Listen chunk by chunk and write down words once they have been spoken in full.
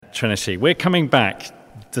Trinity. We're coming back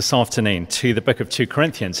this afternoon to the book of 2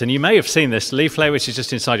 Corinthians, and you may have seen this leaflet, which is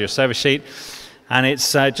just inside your service sheet, and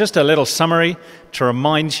it's just a little summary to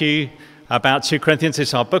remind you about 2 Corinthians.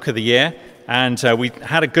 It's our book of the year, and we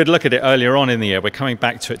had a good look at it earlier on in the year. We're coming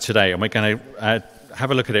back to it today, and we're going to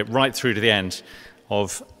have a look at it right through to the end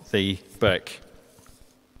of the book.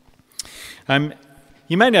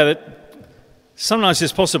 You may know that sometimes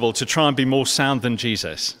it's possible to try and be more sound than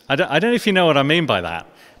Jesus. I don't know if you know what I mean by that,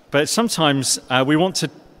 but sometimes we want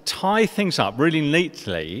to tie things up really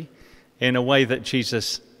neatly in a way that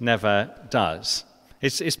Jesus never does.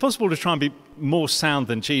 It's possible to try and be more sound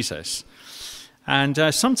than Jesus,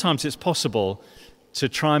 and sometimes it's possible to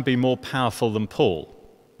try and be more powerful than Paul.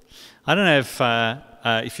 I don't know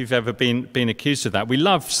if you've ever been accused of that. We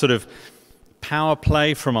love sort of power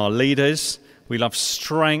play from our leaders. We love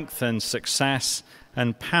strength and success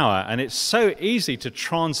and power, and it's so easy to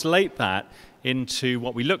translate that into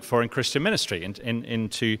what we look for in Christian ministry,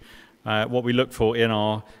 into what we look for in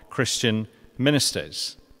our Christian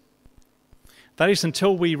ministers. That is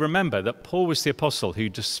until we remember that Paul was the apostle who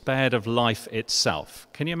despaired of life itself.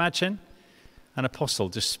 Can you imagine? An apostle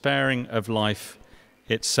despairing of life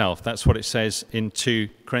itself. That's what it says in 2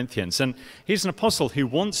 Corinthians. And he's an apostle who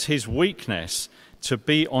wants his weakness to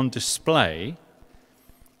be on display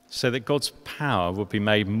so that God's power will be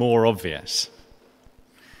made more obvious.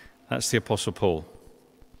 That's the Apostle Paul.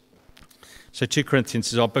 So 2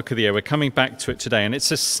 Corinthians is our book of the year. We're coming back to it today, and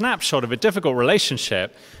it's a snapshot of a difficult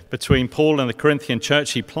relationship between Paul and the Corinthian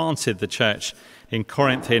church. He planted the church in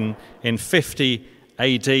Corinth in 50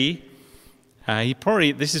 AD. 2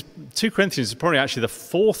 Corinthians is probably actually the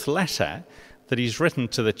fourth letter that he's written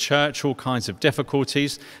to the church, all kinds of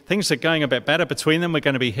difficulties. Things are going a bit better between them. We're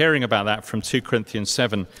going to be hearing about that from 2 Corinthians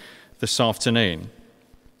 7 this afternoon.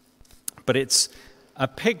 But it's a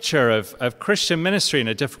picture of Christian ministry in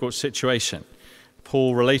a difficult situation.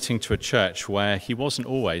 Paul relating to a church where he wasn't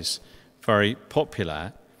always very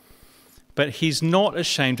popular, but he's not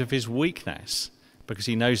ashamed of his weakness because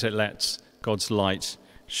he knows it lets God's light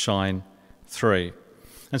shine through.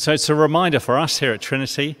 And so it's a reminder for us here at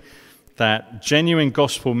Trinity that genuine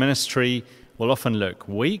gospel ministry will often look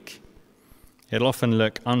weak, it'll often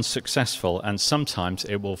look unsuccessful, and sometimes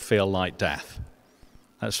it will feel like death.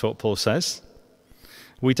 That's what Paul says.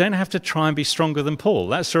 We don't have to try and be stronger than Paul.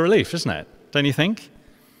 That's a relief, isn't it? Don't you think?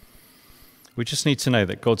 We just need to know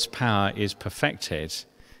that God's power is perfected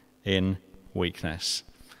in weakness.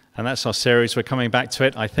 And that's our series. We're coming back to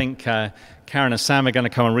it. I think Karen and Sam are going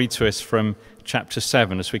to come and read to us from chapter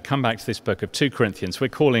 7 as we come back to this book of 2 Corinthians. We're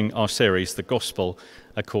calling our series The Gospel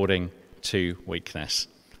According to Weakness.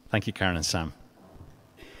 Thank you, Karen and Sam.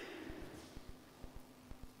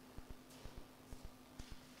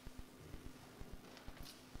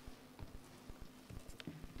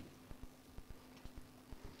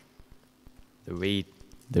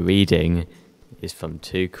 The reading is from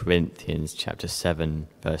 2 Corinthians chapter 7,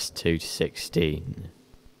 verse 2 to 16.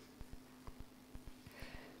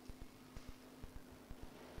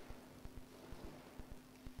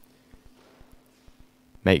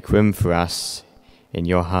 Make room for us in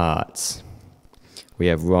your hearts. We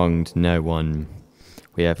have wronged no one.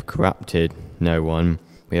 We have corrupted no one.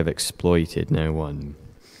 We have exploited no one.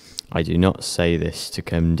 I do not say this to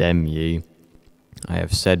condemn you. I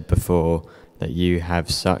have said before that you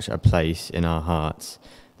have such a place in our hearts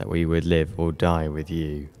that we would live or die with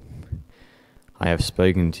you. I have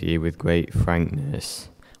spoken to you with great frankness.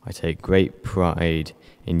 I take great pride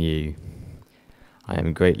in you. I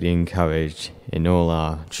am greatly encouraged in all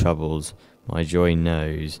our troubles. My joy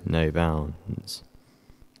knows no bounds.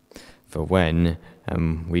 For when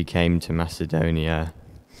we came to Macedonia,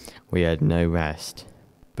 we had no rest,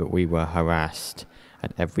 but we were harassed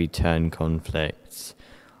at every turn, conflicts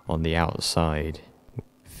on the outside,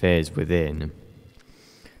 fears within.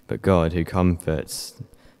 But God, who comforts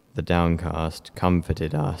the downcast,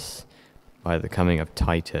 comforted us by the coming of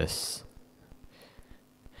Titus,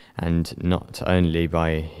 and not only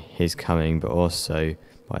by his coming, but also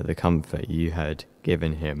by the comfort you had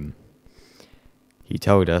given him. He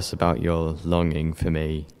told us about your longing for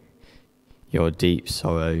me, your deep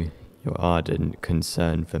sorrow, your ardent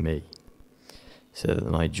concern for me, so that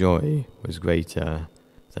my joy was greater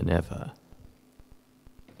than ever.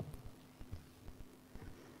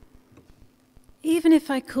 Even if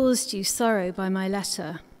I caused you sorrow by my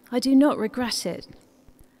letter, I do not regret it.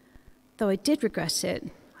 Though I did regret it,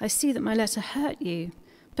 I see that my letter hurt you,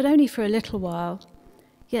 but only for a little while.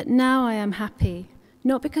 Yet now I am happy,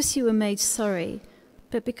 not because you were made sorry,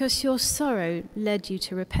 but because your sorrow led you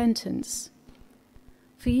to repentance.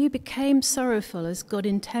 For you became sorrowful as God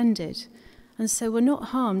intended, and so were not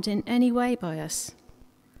harmed in any way by us.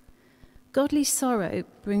 Godly sorrow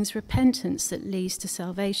brings repentance that leads to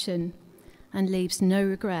salvation and leaves no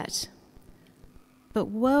regret. But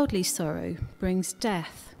worldly sorrow brings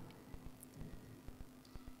death.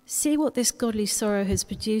 See what this godly sorrow has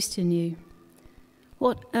produced in you.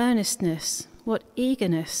 What earnestness, what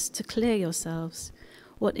eagerness to clear yourselves,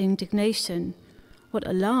 what indignation, what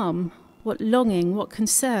alarm, what longing, what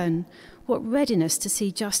concern, what readiness to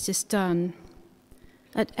see justice done.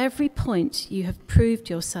 At every point you have proved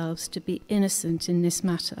yourselves to be innocent in this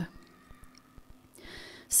matter.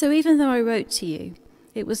 So even though I wrote to you,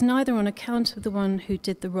 it was neither on account of the one who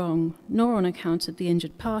did the wrong, nor on account of the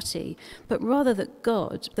injured party, but rather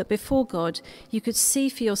that before God you could see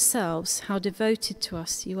for yourselves how devoted to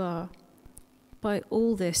us you are. By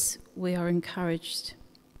all this we are encouraged.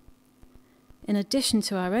 In addition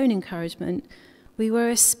to our own encouragement, we were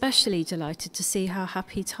especially delighted to see how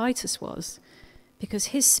happy Titus was, because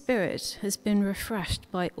his spirit has been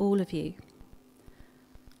refreshed by all of you.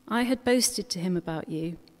 I had boasted to him about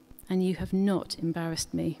you, and you have not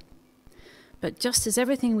embarrassed me. But just as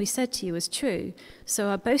everything we said to you was true, so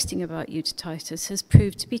our boasting about you to Titus has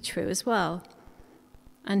proved to be true as well.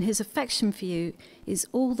 And his affection for you is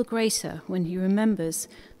all the greater when he remembers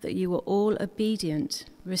that you were all obedient,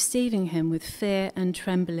 receiving him with fear and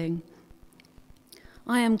trembling.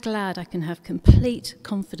 I am glad I can have complete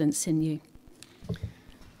confidence in you.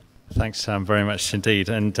 Thanks very much indeed.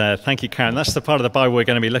 And thank you, Karen. That's the part of the Bible we're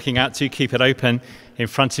going to be looking at. Do keep it open in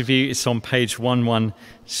front of you. It's on page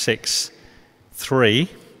 1163.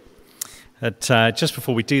 But just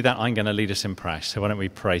before we do that, I'm going to lead us in prayer. So why don't we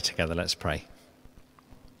pray together? Let's pray.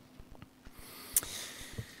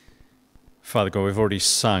 Father God, we've already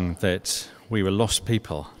sung that we were lost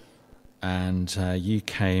people and you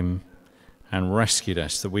came and rescued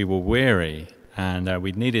us, that we were weary and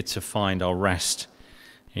we needed to find our rest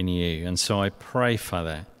in you. And so I pray,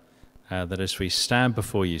 Father, that as we stand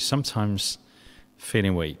before you, sometimes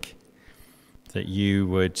feeling weak, that you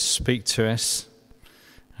would speak to us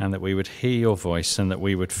and that we would hear your voice and that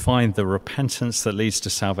we would find the repentance that leads to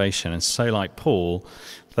salvation. And so, like Paul,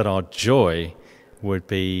 that our joy would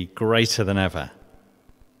be greater than ever.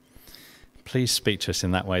 Please speak to us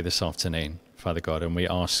in that way this afternoon, Father God, and we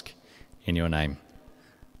ask in your name.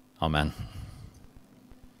 Amen.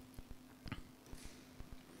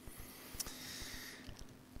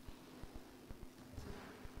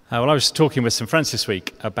 Well, I was talking with some friends this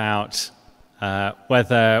week about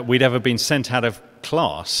whether we'd ever been sent out of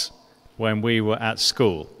class when we were at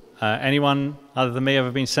school. Anyone other than me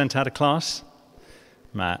ever been sent out of class?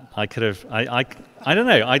 Matt, I could have, I don't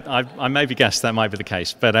know, I maybe guessed that might be the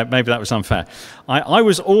case, but maybe that was unfair. I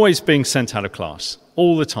was always being sent out of class.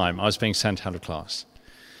 All the time I was being sent out of class.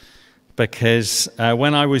 Because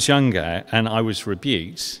when I was younger and I was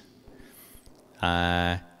rebuked,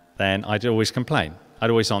 then I'd always complain. I'd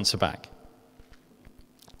always answer back.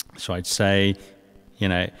 So I'd say, you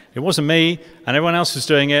know, it wasn't me and everyone else was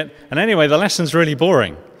doing it. And anyway, the lesson's really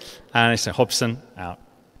boring. And I say, Hobson, out.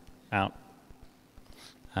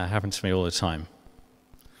 Happened to me all the time.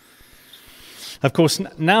 Of course,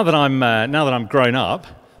 now that I'm grown up,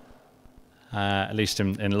 at least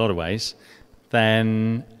in a lot of ways,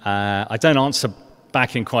 then I don't answer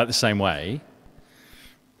back in quite the same way.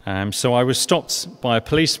 So I was stopped by a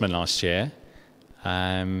policeman last year,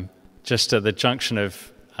 just at the junction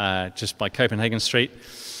of just by Copenhagen Street,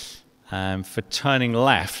 for turning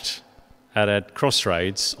left at a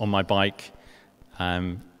crossroads on my bike,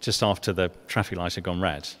 just after the traffic light had gone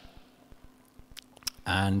red.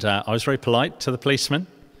 And I was very polite to the policeman.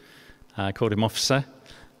 I called him officer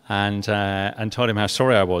and told him how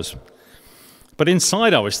sorry I was. But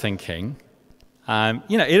inside I was thinking, it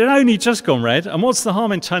had only just gone red, and what's the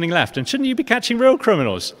harm in turning left? And shouldn't you be catching real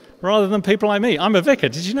criminals rather than people like me? I'm a vicar,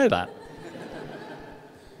 did you know that?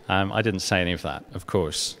 I didn't say any of that, of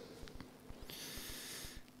course.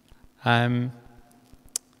 How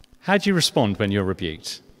do you respond when you're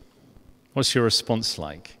rebuked? What's your response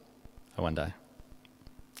like, I wonder?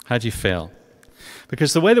 How do you feel?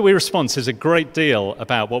 Because the way that we respond says a great deal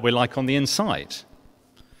about what we're like on the inside,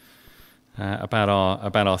 about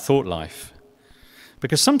our thought life.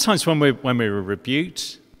 Because sometimes when we're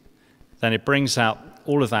rebuked, then it brings out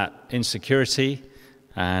all of that insecurity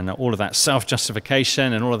and all of that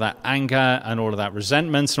self-justification and all of that anger and all of that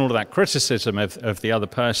resentment and all of that criticism of the other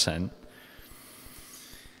person.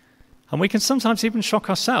 And we can sometimes even shock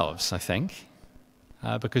ourselves, I think,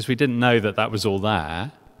 because we didn't know that was all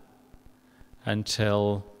there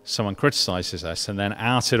until someone criticizes us, and then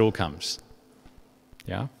out it all comes.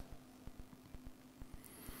 Yeah?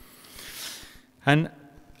 And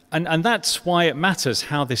And that's why it matters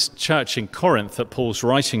how this church in Corinth that Paul's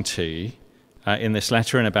writing to in this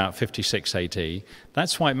letter in about 56 AD,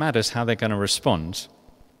 that's why it matters how they're going to respond,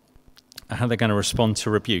 to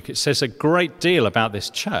rebuke. It says a great deal about this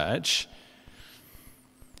church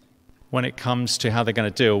when it comes to how they're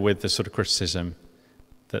going to deal with the sort of criticism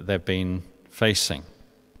that they've been facing.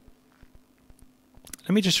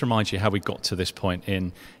 Let me just remind you how we got to this point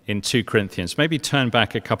in 2 Corinthians. Maybe turn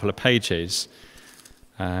back a couple of pages.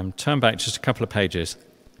 Turn back just a couple of pages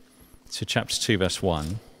to chapter 2, verse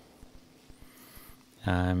 1.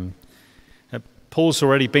 Paul's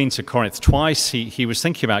already been to Corinth twice. He was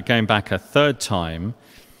thinking about going back a third time.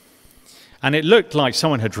 And it looked like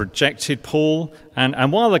someone had rejected Paul.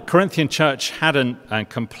 And while the Corinthian church hadn't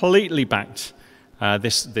completely backed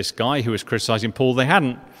this guy who was criticizing Paul, they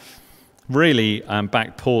hadn't really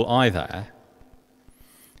backed Paul either.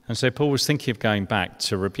 And so Paul was thinking of going back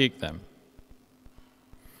to rebuke them.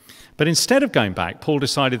 But instead of going back, Paul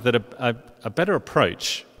decided that a better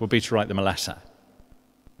approach would be to write them a letter.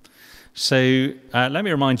 So let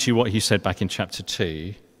me remind you what he said back in chapter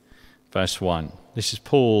 2, verse 1. This is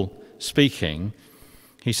Paul speaking.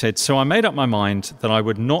 He said, "So I made up my mind that I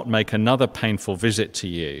would not make another painful visit to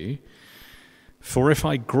you, for if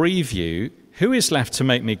I grieve you, who is left to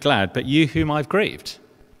make me glad but you whom I've grieved?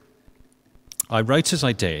 I wrote as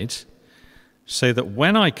I did, so that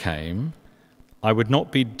when I came, I would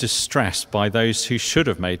not be distressed by those who should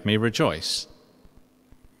have made me rejoice.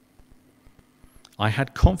 I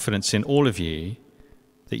had confidence in all of you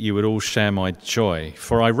that you would all share my joy.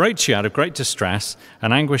 For I wrote to you out of great distress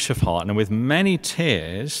and anguish of heart, and with many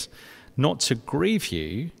tears, not to grieve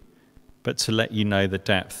you, but to let you know the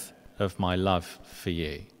depth of my love for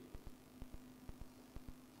you."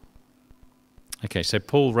 Okay, so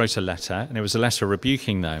Paul wrote a letter, and it was a letter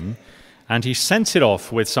rebuking them, and he sent it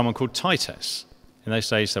off with someone called Titus. In those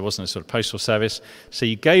days, there wasn't a sort of postal service, so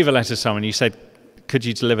you gave a letter to someone, you said, "Could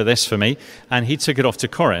you deliver this for me?" And he took it off to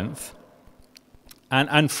Corinth.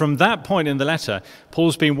 And from that point in the letter,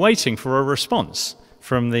 Paul's been waiting for a response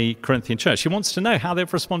from the Corinthian church. He wants to know how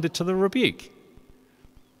they've responded to the rebuke.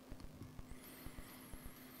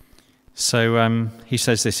 So he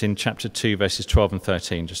says this in chapter 2, verses 12 and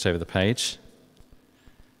 13, just over the page.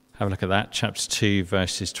 Have a look at that. Chapter 2,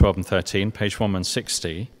 verses 12 and 13, page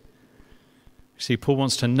 1160. See, Paul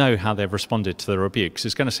wants to know how they've responded to the rebuke, because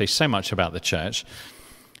it's going to say so much about the church.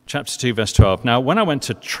 Chapter 2, verse 12. "Now, when I went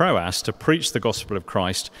to Troas to preach the gospel of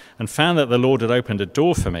Christ and found that the Lord had opened a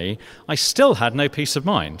door for me, I still had no peace of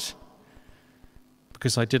mind,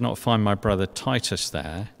 because I did not find my brother Titus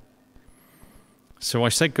there. So I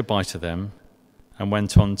said goodbye to them and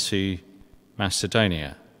went on to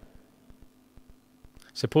Macedonia."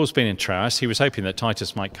 So Paul's been in Troas. He was hoping that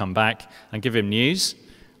Titus might come back and give him news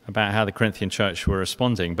about how the Corinthian church were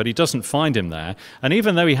responding, but he doesn't find him there. And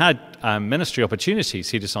even though he had ministry opportunities,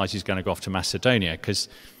 he decides he's going to go off to Macedonia because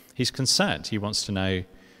he's concerned. He wants to know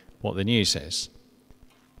what the news is.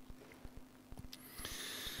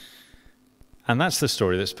 And that's the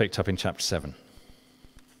story that's picked up in chapter 7.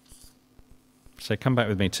 So come back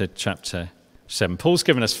with me to chapter 7. Paul's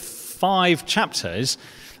given us 5 chapters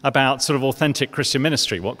about sort of authentic Christian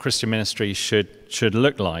ministry, what Christian ministry should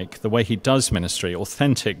look like, the way he does ministry,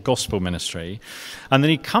 authentic gospel ministry. And then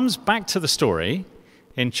he comes back to the story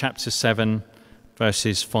in chapter 7,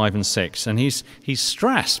 verses 5 and 6. And he's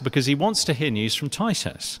stressed because he wants to hear news from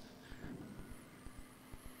Titus.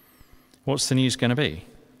 What's the news going to be?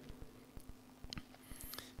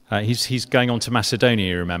 He's going on to Macedonia,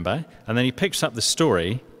 you remember. And then he picks up the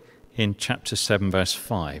story in chapter 7, verse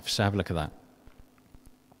 5. So have a look at that.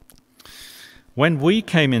 "When we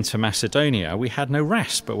came into Macedonia, we had no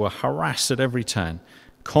rest, but were harassed at every turn.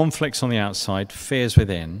 Conflicts on the outside, fears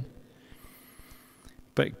within.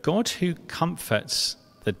 But God, who comforts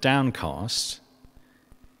the downcast,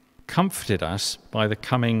 comforted us by the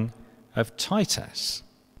coming of Titus."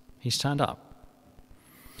 He's turned up.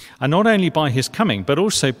 "And not only by his coming, but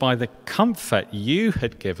also by the comfort you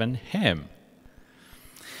had given him.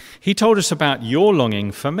 He told us about your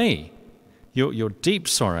longing for me, your deep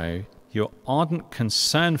sorrow, your ardent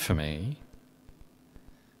concern for me,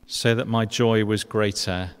 so that my joy was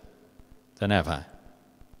greater than ever."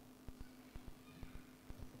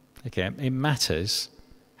 Okay, it matters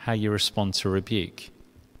how you respond to rebuke.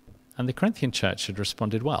 And the Corinthian church had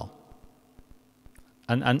responded well.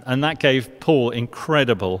 And that gave Paul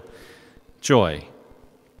incredible joy.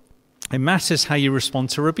 It matters how you respond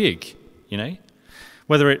to rebuke, you know,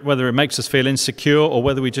 whether it makes us feel insecure or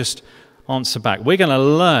whether we just answer back. We're going to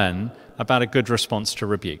learn about a good response to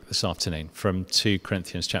rebuke this afternoon from 2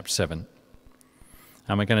 Corinthians chapter 7.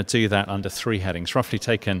 And we're going to do that under 3 headings, roughly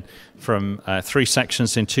taken from 3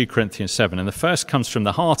 sections in 2 Corinthians 7. And the first comes from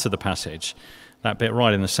the heart of the passage, that bit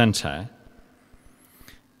right in the center.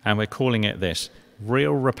 And we're calling it this: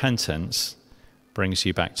 real repentance brings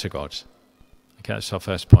you back to God. Okay, that's our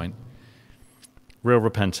first point. Real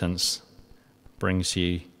repentance brings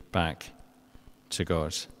you back to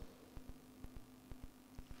God.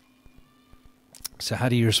 So how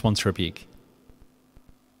do you respond to rebuke?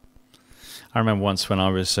 I remember once when I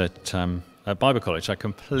was at Bible college, I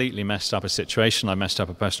completely messed up a situation. I messed up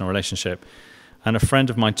a personal relationship. And a friend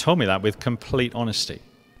of mine told me that with complete honesty.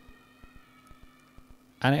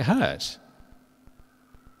 And it hurt.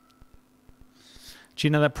 Do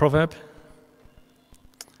you know that proverb?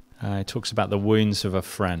 It talks about the wounds of a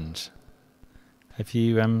friend. Do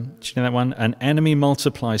you know that one? An enemy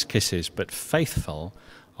multiplies kisses, but faithful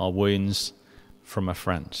are wounds from a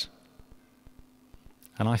friend.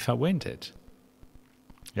 And I felt wounded.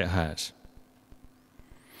 It hurt.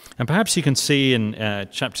 And perhaps you can see in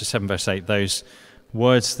chapter 7, verse 8, those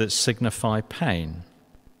words that signify pain.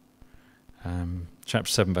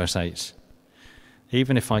 Chapter 7, verse 8.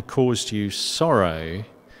 Even if I caused you sorrow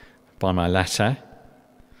by my letter,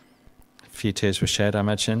 a few tears were shed, I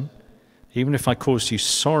imagine. Even if I caused you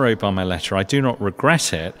sorrow by my letter, I do not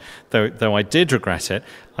regret it, though I did regret it.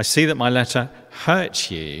 I see that my letter hurt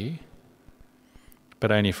you,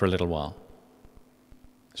 but only for a little while.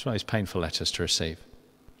 It's one of those painful letters to receive.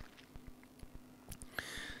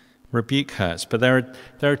 Rebuke hurts, but there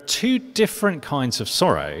are 2 different kinds of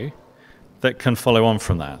sorrow that can follow on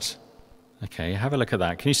from that. Okay, have a look at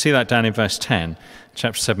that. Can you see that down in verse 10,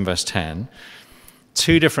 chapter 7, verse 10?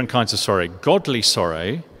 2 different kinds of sorrow. Godly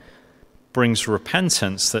sorrow brings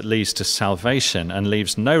repentance that leads to salvation and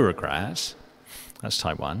leaves no regret. That's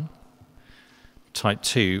type 1. Type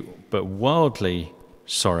 2, but worldly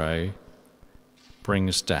sorrow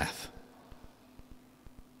brings death.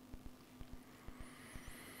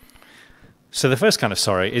 So the first kind of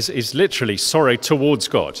sorrow is literally sorrow towards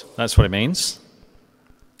God. That's what it means.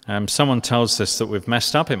 Someone tells us that we've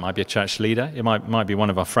messed up. It might be a church leader. It might be one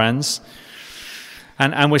of our friends.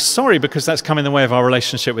 And we're sorry because that's come in the way of our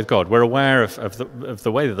relationship with God. We're aware of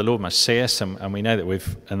the way that the Lord must see us, and we know that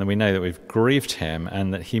we've grieved him,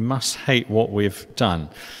 and that he must hate what we've done.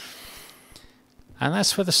 And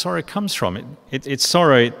that's where the sorrow comes from. It's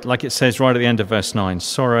sorrow, like it says right at the end of verse 9,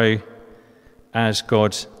 sorrow as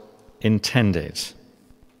God intended.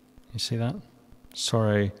 You see that?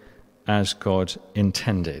 Sorrow as God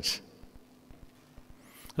intended.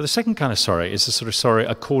 Well, the second kind of sorrow is the sort of sorrow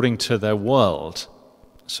according to their world.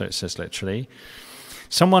 So it says literally.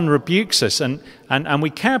 Someone rebukes us, and we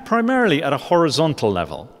care primarily at a horizontal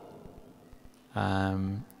level.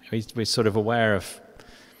 We're sort of aware of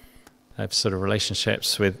sort of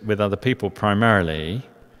relationships with other people primarily.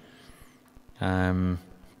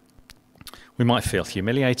 We might feel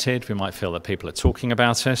humiliated. We might feel that people are talking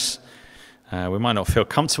about us. We might not feel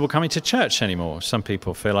comfortable coming to church anymore. Some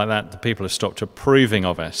people feel like that. The people have stopped approving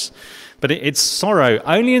of us. But it's sorrow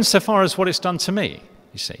only insofar as what it's done to me,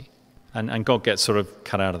 you see. And God gets sort of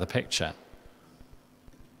cut out of the picture.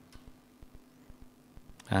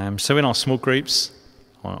 So in our small groups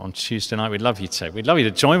on Tuesday night, we'd love you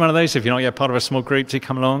to join one of those. If you're not yet part of a small group, do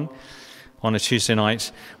come along on a Tuesday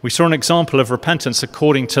night. We saw an example of repentance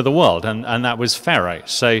according to the world, and that was Pharaoh.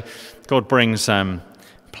 So God brings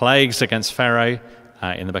plagues against Pharaoh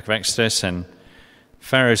in the book of Exodus, and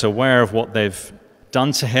Pharaoh's aware of what they've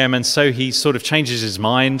done to him, and so he sort of changes his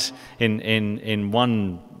mind in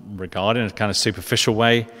one regard, in a kind of superficial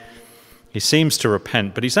way. He seems to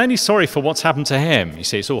repent, but he's only sorry for what's happened to him. You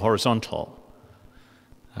see, it's all horizontal.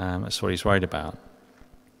 That's what he's worried about.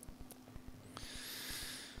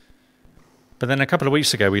 But then a couple of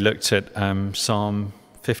weeks ago, we looked at Psalm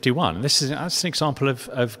 51. That's an example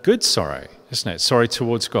of good sorrow, isn't it? Sorrow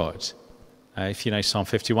towards God. If you know Psalm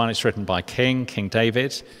 51, it's written by King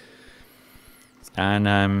David.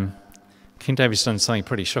 And King David's done something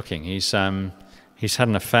pretty shocking. He's had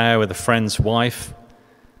an affair with a friend's wife,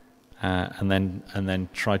 and then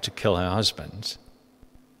tried to kill her husband.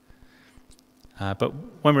 But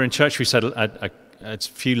when we were in church, we said a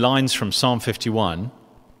few lines from Psalm 51,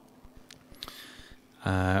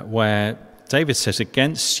 where David says,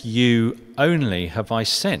 "Against you only have I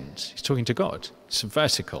sinned." He's talking to God. It's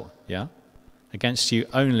vertical, yeah? "Against you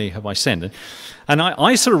only have I sinned." And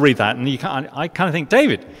I sort of read that, and I kind of think,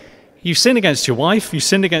 David, you've sinned against your wife, you've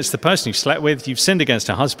sinned against the person you slept with, you've sinned against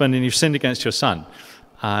her husband, and you've sinned against your son.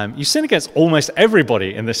 You've sinned against almost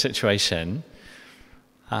everybody in this situation.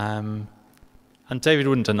 And David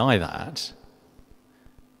wouldn't deny that.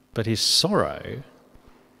 But his sorrow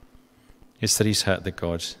is that he's hurt the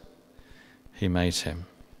God who made him.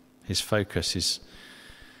 His focus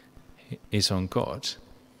is on God.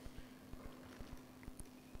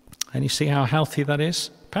 And you see how healthy that is?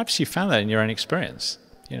 Perhaps you found that in your own experience.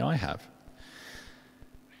 I have.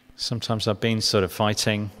 Sometimes I've been sort of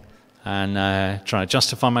fighting and trying to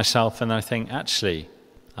justify myself, and then I think, actually,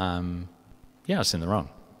 I was in the wrong.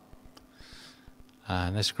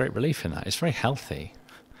 And there's great relief in that. It's very healthy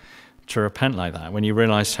to repent like that when you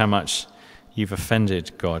realize how much you've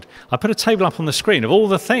offended God. I put a table up on the screen of all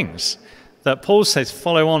the things that Paul says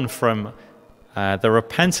follow on from the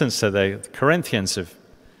repentance that the Corinthians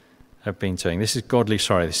have been doing. This is godly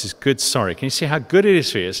sorrow. This is good sorrow. Can you see how good it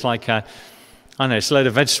is for you? It's like, it's a load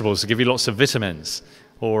of vegetables to give you lots of vitamins.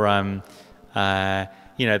 Or,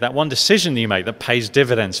 that one decision you make that pays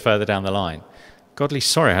dividends further down the line. Godly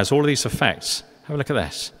sorrow has all of these effects. Have a look at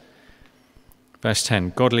this. Verse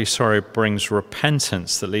 10, godly sorrow brings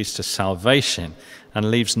repentance that leads to salvation and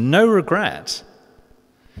leaves no regret.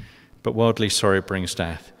 But worldly sorrow brings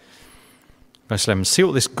death. Verse 11, see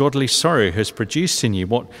what this godly sorrow has produced in you,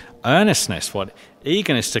 what earnestness, what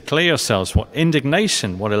eagerness to clear yourselves, what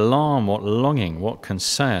indignation, what alarm, what longing, what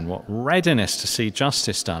concern, what readiness to see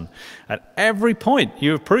justice done. At every point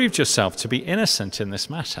you have proved yourself to be innocent in this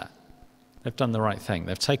matter. They've done the right thing.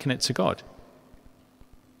 They've taken it to God.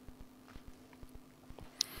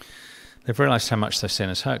 They've realized how much their sin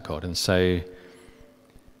has hurt God, and so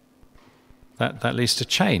that leads to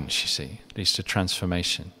change, you see, leads to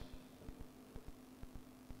transformation.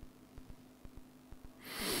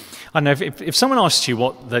 I don't know, if someone asked you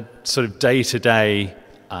what the sort of day-to-day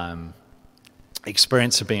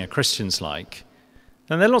experience of being a Christian's like,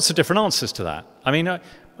 then there are lots of different answers to that. I mean,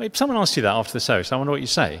 if someone asked you that after the service, I wonder what you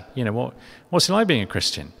say. What's it like being a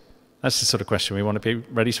Christian? That's the sort of question we want to be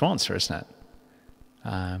ready to answer, isn't it?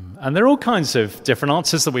 And there are all kinds of different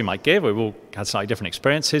answers that we might give. We've all had slightly different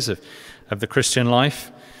experiences of the Christian life.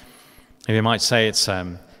 And you might say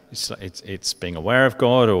it's being aware of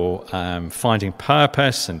God, or finding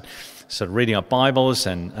purpose, and sort of reading our Bibles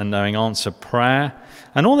and knowing answered prayer.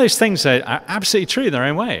 And all those things are absolutely true in their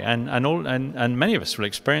own way, and many of us will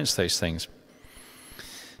experience those things.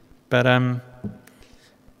 But there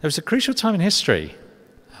was a crucial time in history,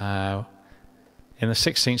 in the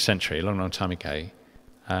 16th century, a long, long time ago,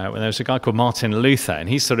 when there was a guy called Martin Luther, and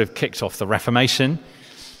he sort of kicked off the Reformation,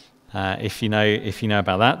 if you know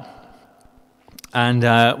about that. And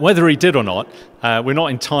whether he did or not, we're not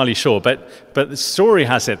entirely sure. But the story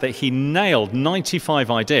has it that he nailed 95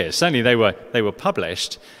 ideas. Certainly they were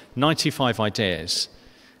published, 95 ideas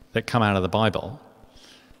that come out of the Bible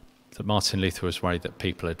that Martin Luther was worried that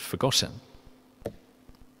people had forgotten.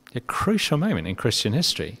 A crucial moment in Christian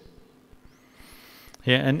history.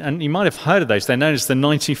 Yeah, and you might have heard of those. They're known as the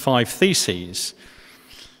 95 Theses.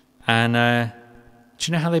 And do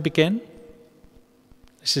you know how they begin?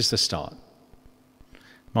 This is the start.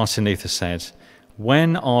 Martin Luther said,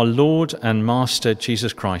 when our Lord and Master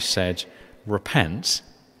Jesus Christ said, repent,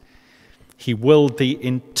 he willed the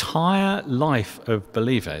entire life of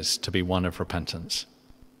believers to be one of repentance.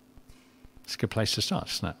 It's a good place to start,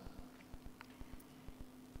 isn't it?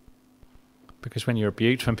 Because when you're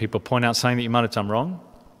rebuked, when people point out something that you might have done wrong,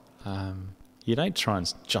 you don't try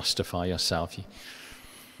and justify yourself. You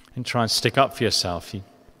don't try and stick up for yourself. You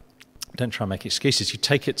don't try and make excuses. You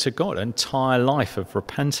take it to God, an entire life of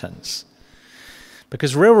repentance.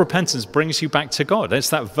 Because real repentance brings you back to God. It's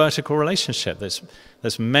that vertical relationship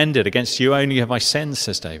that's mended. Against you only have I sinned,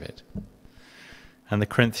 says David. And the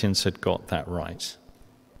Corinthians had got that right.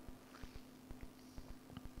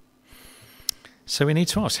 So we need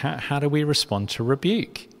to ask, how do we respond to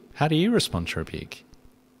rebuke? How do you respond to rebuke?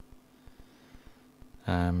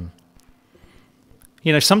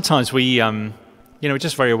 Sometimes we're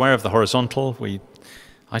just very aware of the horizontal.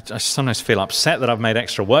 I sometimes feel upset that I've made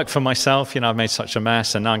extra work for myself. I've made such a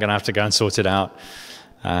mess, and now I'm going to have to go and sort it out.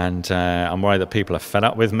 And I'm worried that people are fed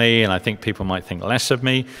up with me, and I think people might think less of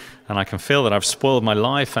me. And I can feel that I've spoiled my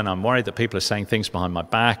life, and I'm worried that people are saying things behind my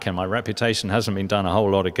back, and my reputation hasn't been done a whole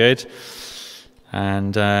lot of good.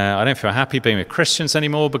 And I don't feel happy being with Christians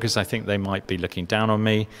anymore because I think they might be looking down on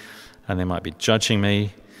me, and they might be judging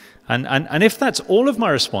me. And if that's all of my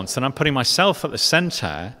response, then I'm putting myself at the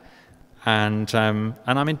center, and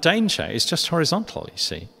I'm in danger. It's just horizontal, you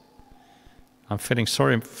see. I'm feeling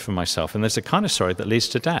sorry for myself, and there's a kind of sorry that leads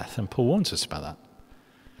to death, and Paul warns us about that.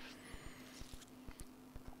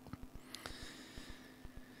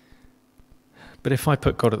 But if I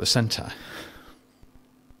put God at the center,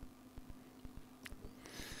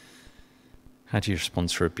 how do you respond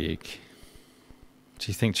to rebuke? Do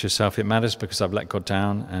you think to yourself, it matters because I've let God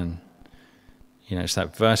down, and It's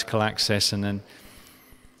that vertical axis. And then,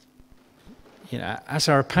 as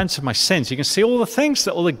I repent of my sins, you can see all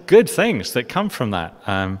the good things that come from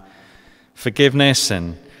that. Forgiveness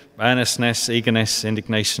and earnestness, eagerness,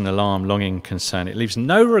 indignation, alarm, longing, concern. It leaves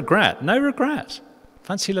no regret. No regret.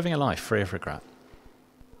 Fancy living a life free of regret.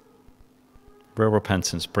 Real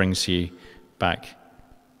repentance brings you back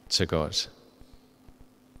to God.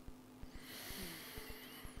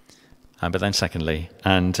 But then secondly,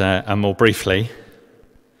 and more briefly,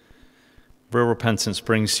 real repentance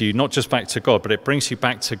brings you not just back to God, but it brings you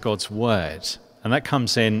back to God's word. And that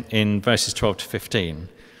comes in verses 12 to 15.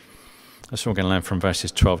 That's what we're going to learn from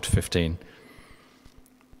verses 12 to 15.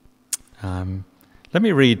 Let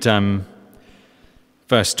me read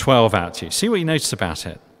verse 12 out to you. See what you notice about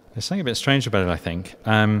it. There's something a bit strange about it, I think.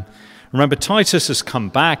 Remember, Titus has come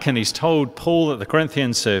back and he's told Paul that the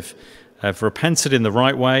Corinthians have repented in the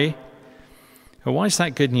right way. Well, why is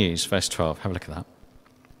that good news? Verse 12, have a look at that.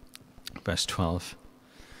 Verse 12.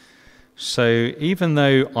 So even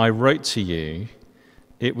though I wrote to you,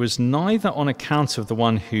 it was neither on account of the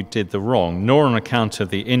one who did the wrong, nor on account of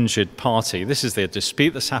the injured party. This is the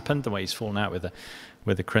dispute that's happened, the way he's fallen out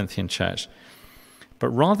with the Corinthian church. But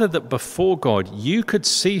rather that before God you could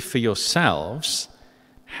see for yourselves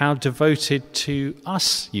how devoted to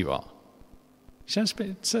us you are. Does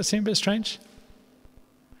that seem a bit strange?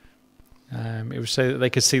 It was so that they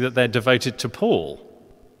could see that they're devoted to Paul.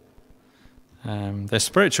 Their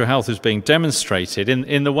spiritual health was being demonstrated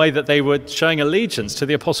in the way that they were showing allegiance to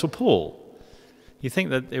the Apostle Paul. You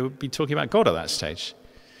think that it would be talking about God at that stage.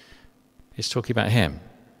 It's talking about him.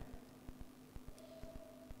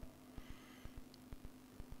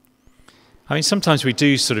 I mean, sometimes we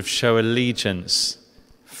do sort of show allegiance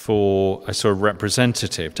for a sort of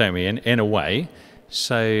representative, don't we, in a way.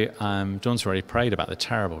 So Dawn's already prayed about the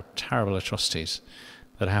terrible, terrible atrocities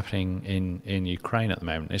that are happening in Ukraine at the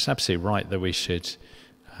moment. It's absolutely right that we should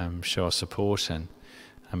show our support and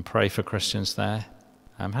pray for Christians there.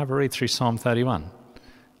 Have a read through Psalm 31.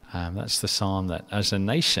 That's the psalm that, as a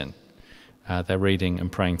nation, they're reading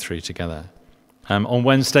and praying through together. On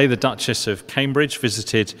Wednesday, the Duchess of Cambridge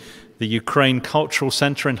visited the Ukraine Cultural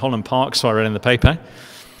Centre in Holland Park, so I read in the paper,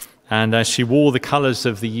 and she wore the colours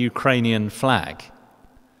of the Ukrainian flag.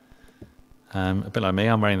 A bit like me,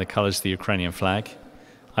 I'm wearing the colours of the Ukrainian flag.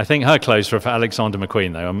 I think her clothes were for Alexander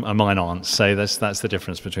McQueen, though, and mine aren't, so that's the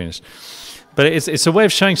difference between us. But it's a way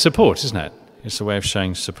of showing support, isn't it? It's a way of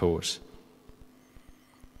showing support.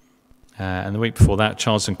 And the week before that,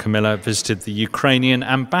 Charles and Camilla visited the Ukrainian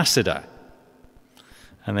ambassador,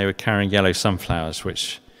 and they were carrying yellow sunflowers,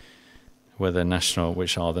 which are the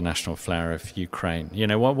national flower of Ukraine.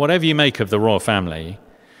 Whatever you make of the royal family,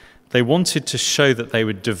 they wanted to show that they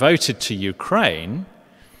were devoted to Ukraine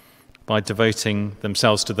by devoting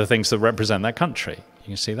themselves to the things that represent that country. You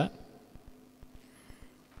can see that?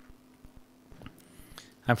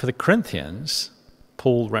 And for the Corinthians,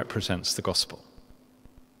 Paul represents the gospel.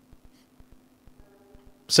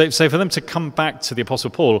 So for them to come back to the Apostle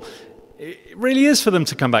Paul, it really is for them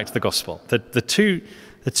to come back to the gospel. The two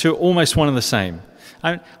are almost one and the same.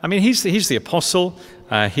 I mean, he's the apostle.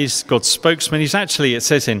 He's God's spokesman. He's actually, it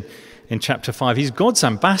says in chapter 5, he's God's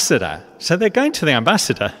ambassador. So they're going to the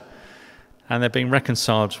ambassador, and they're being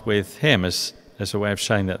reconciled with him as a way of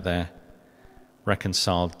showing that they're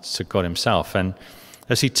reconciled to God himself. And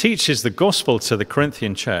as he teaches the gospel to the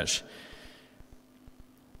Corinthian church,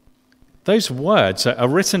 those words are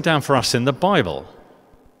written down for us in the Bible.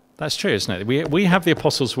 That's true, isn't it? We have the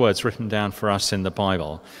apostles' words written down for us in the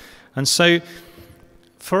Bible. And so,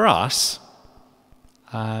 for us,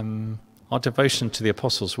 our devotion to the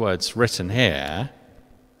apostles' words written here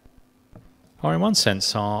are, in one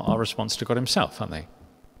sense, our response to God himself, aren't they?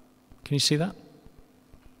 Can you see that?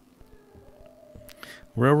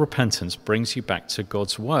 Real repentance brings you back to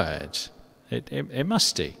God's word. It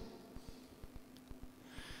must do.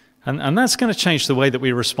 And that's going to change the way that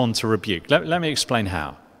we respond to rebuke. Let me explain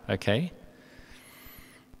how, okay?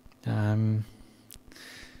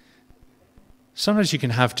 Sometimes you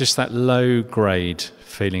can have just that low-grade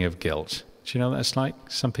feeling of guilt. Do you know what that's like?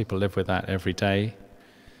 Some people live with that every day.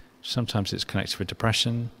 Sometimes it's connected with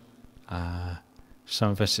depression.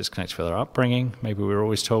 Some of us it's connected with our upbringing. Maybe we were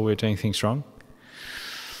always told we were doing things wrong.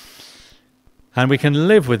 And we can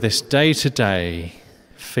live with this day-to-day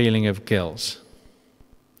feeling of guilt.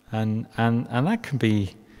 And that can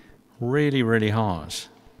be really, really hard.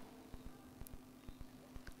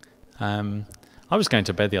 I was going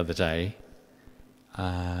to bed the other day,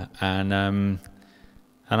 and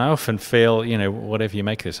I often feel, whatever you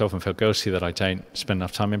make of this, I often feel guilty that I don't spend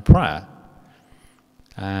enough time in prayer.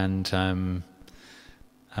 And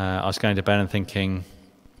I was going to bed and thinking,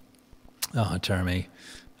 oh, Jeremy,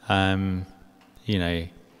 I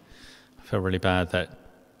feel really bad that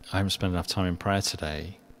I haven't spent enough time in prayer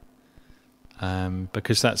today.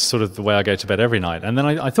 Because that's sort of the way I go to bed every night. And then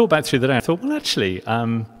I thought back through the day. I thought, well, actually,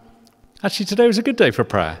 today was a good day for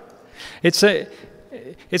prayer. It's that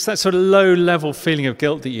sort of low-level feeling of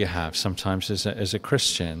guilt that you have sometimes as a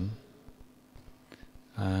Christian.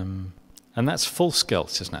 And that's false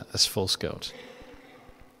guilt, isn't it? That's false guilt.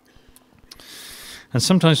 And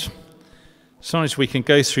sometimes we can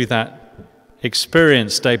go through that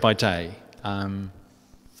experience day by day. We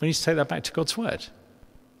need to take that back to God's Word.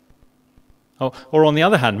 Or on the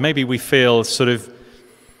other hand, maybe we feel sort of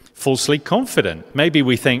falsely confident. Maybe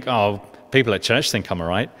we think, oh, people at church think I'm all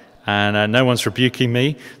right, and no one's rebuking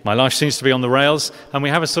me. My life seems to be on the rails, and we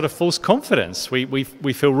have a sort of false confidence. We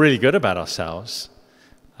feel really good about ourselves.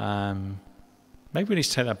 Maybe we need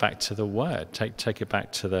to take that back to the Word, take it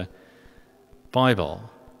back to the Bible.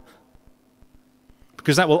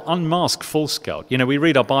 Because that will unmask false guilt. We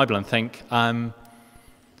read our Bible and think,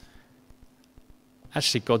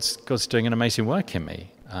 actually, God's doing an amazing work in me.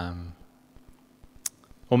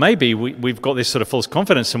 Or maybe we've got this sort of false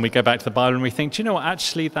confidence and we go back to the Bible and we think, do you know what,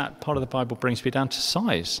 actually that part of the Bible brings me down to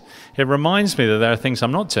size. It reminds me that there are things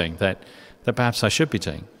I'm not doing that perhaps I should be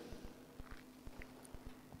doing.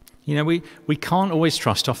 We can't always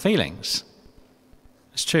trust our feelings.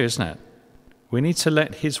 It's true, isn't it? We need to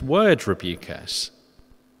let His Word rebuke us.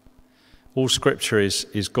 All Scripture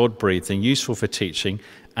is God-breathed and useful for teaching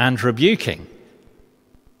and rebuking.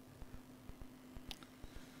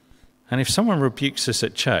 And if someone rebukes us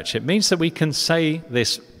at church, it means that we can say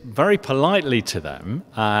this very politely to them,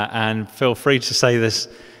 and feel free to say this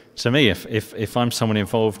to me if I'm someone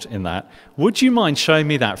involved in that. Would you mind showing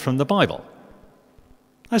me that from the Bible?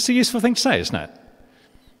 That's a useful thing to say, isn't it?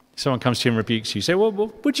 If someone comes to you and rebukes you, you say, well,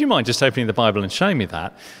 would you mind just opening the Bible and showing me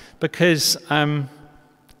that? Because then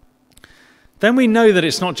we know that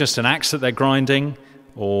it's not just an axe that they're grinding,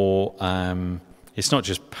 or it's not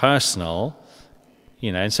just personal.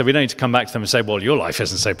 And so we don't need to come back to them and say, well, your life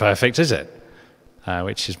isn't so perfect, is it?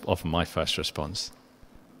 Which is often my first response.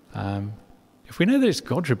 If we know that it's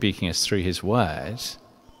God rebuking us through His Word,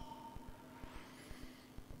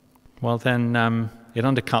 well, then it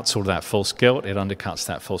undercuts all that false guilt, it undercuts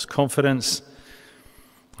that false confidence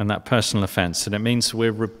and that personal offense. And it means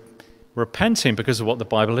we're repenting because of what the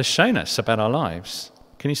Bible has shown us about our lives.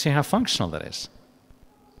 Can you see how functional that is?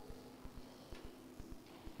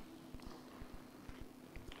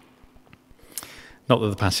 Not that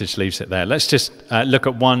the passage leaves it there. Let's just look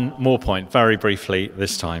at one more point very briefly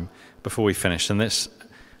this time before we finish. And it's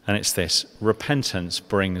this: repentance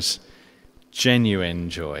brings genuine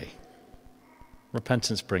joy.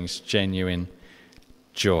 Repentance brings genuine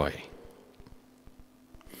joy.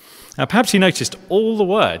 Now, perhaps you noticed all the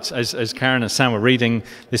words, as Karen and Sam were reading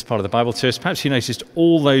this part of the Bible to us, perhaps you noticed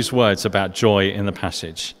all those words about joy in the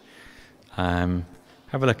passage. Have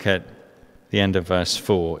a look at the end of verse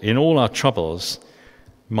 4. In all our troubles,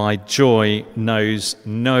 my joy knows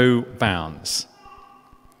no bounds.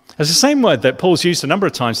 It's the same word that Paul's used a number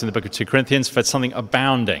of times in the book of 2 Corinthians for something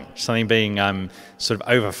abounding, something being sort of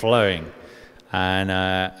overflowing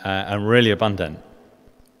and really abundant.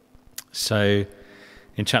 So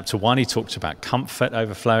in chapter 1, he talked about comfort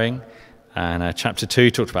overflowing, and chapter 2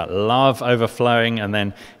 he talked about love overflowing, and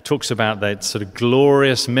then talks about that sort of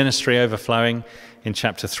glorious ministry overflowing in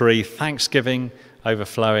chapter 3, thanksgiving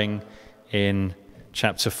overflowing in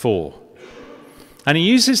chapter 4. And he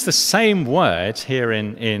uses the same word here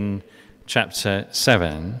in chapter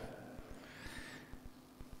 7,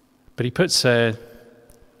 but he puts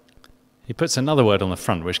another word on the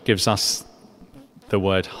front which gives us the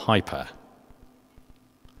word hyper.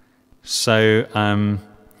 So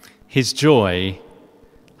his joy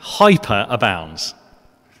hyper abounds.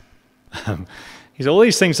 All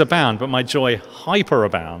these things abound, but my joy hyper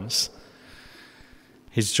abounds.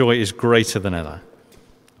 His joy is greater than ever.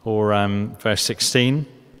 Or verse 16,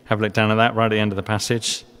 have a look down at that right at the end of the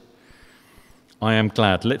passage. I am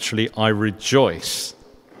glad, literally, I rejoice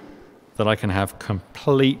that I can have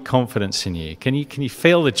complete confidence in you. Can you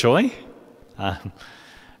feel the joy?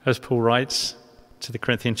 As Paul writes to the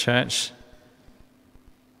Corinthian church.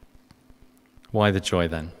 Why the joy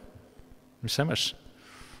then? There's so much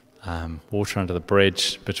water under the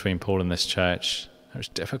bridge between Paul and this church. There's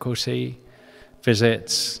difficulty,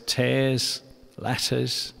 visits, tears,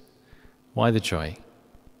 letters. Why the joy?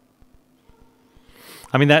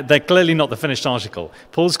 I mean, they're clearly not the finished article.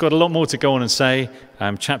 Paul's got a lot more to go on and say.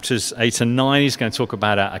 Chapters 8 and 9, he's going to talk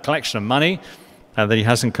about a collection of money that he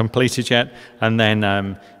hasn't completed yet. And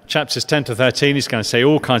then chapters 10 to 13, he's going to say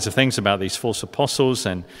all kinds of things about these false apostles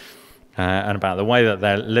and about the way that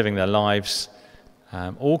they're living their lives,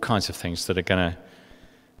 all kinds of things that are going to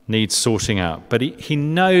need sorting out. But he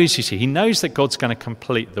knows, you see, he knows that God's going to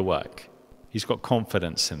complete the work. He's got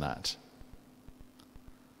confidence in that.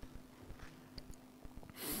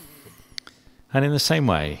 And in the same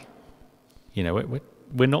way, you know,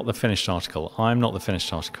 we're not the finished article. I'm not the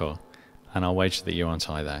finished article, and I'll wager that you aren't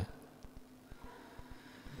either.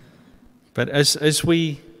 But as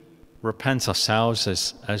we repent ourselves,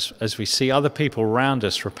 as we see other people around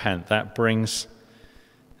us repent, it brings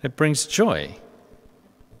joy.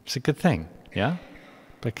 It's a good thing, yeah?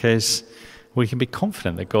 Because we can be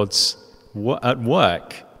confident that God's at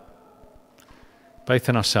work, both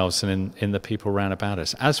in ourselves and in the people around about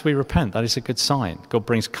us. As we repent, that is a good sign. God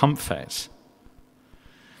brings comfort.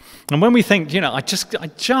 And when we think, you know, I just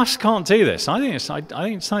can't do this, I think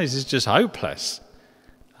sometimes it's just hopeless.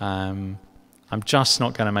 I'm just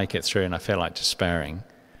not going to make it through, and I feel like despairing.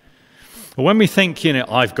 But when we think, you know,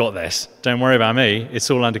 I've got this, don't worry about me, it's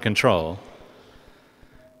all under control.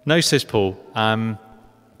 No, says Paul,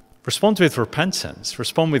 respond with repentance,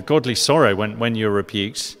 respond with godly sorrow when you're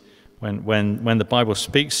rebuked, when the Bible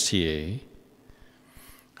speaks to you,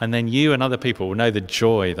 and then you and other people will know the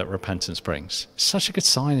joy that repentance brings. It's such a good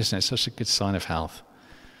sign, isn't it? Such a good sign of health.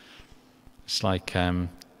 It's like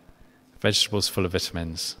vegetables full of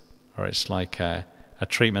vitamins, or it's like a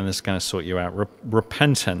treatment that's going to sort you out.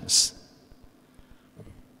 Repentance.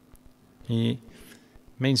 It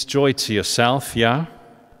means joy to yourself, yeah?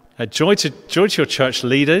 Joy to your church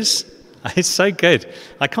leaders. It's so good.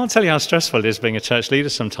 I can't tell you how stressful it is being a church leader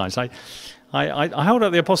sometimes. I hold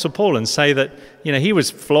up the Apostle Paul and say that, you know, he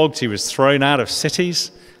was flogged, he was thrown out of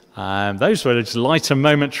cities. Those were just light and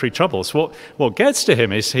momentary troubles. What gets to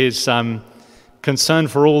him is his concern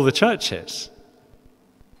for all the churches.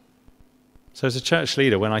 So as a church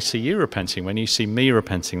leader, when I see you repenting, when you see me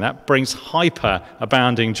repenting, that brings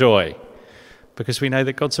hyper-abounding joy, because we know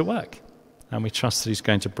that God's at work, and we trust that he's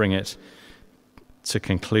going to bring it to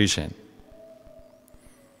conclusion.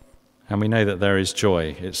 And we know that there is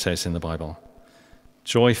joy, it says in the Bible.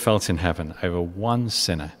 Joy felt in heaven over one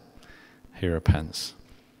sinner who repents.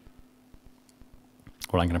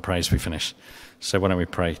 Well, I'm going to pray as we finish. So why don't we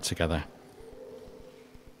pray together?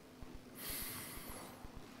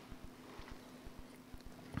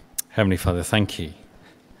 Heavenly Father, thank you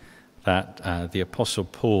that the Apostle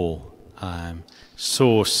Paul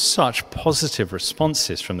saw such positive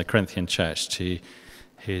responses from the Corinthian church to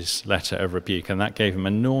his letter of rebuke, and that gave him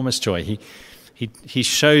enormous joy. He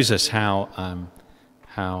shows us how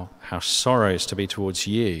sorrow is to be towards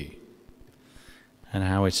you, and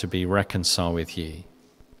how we're to be reconciled with you.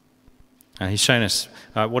 And he's shown us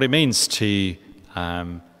what it means to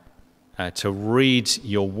read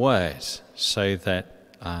your word, so that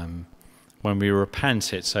when we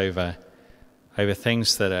repent, it's over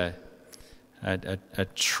things that are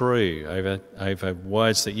true, over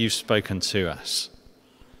words that you've spoken to us.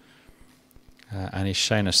 And he's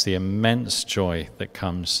shown us the immense joy that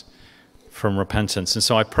comes from repentance. And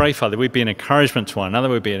so I pray, Father, we'd be an encouragement to one another,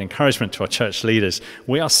 we'd be an encouragement to our church leaders.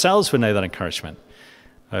 We ourselves would know that encouragement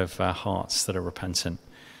of our hearts that are repentant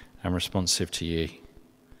and responsive to you.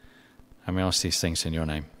 And we ask these things in your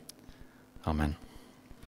name. Amen.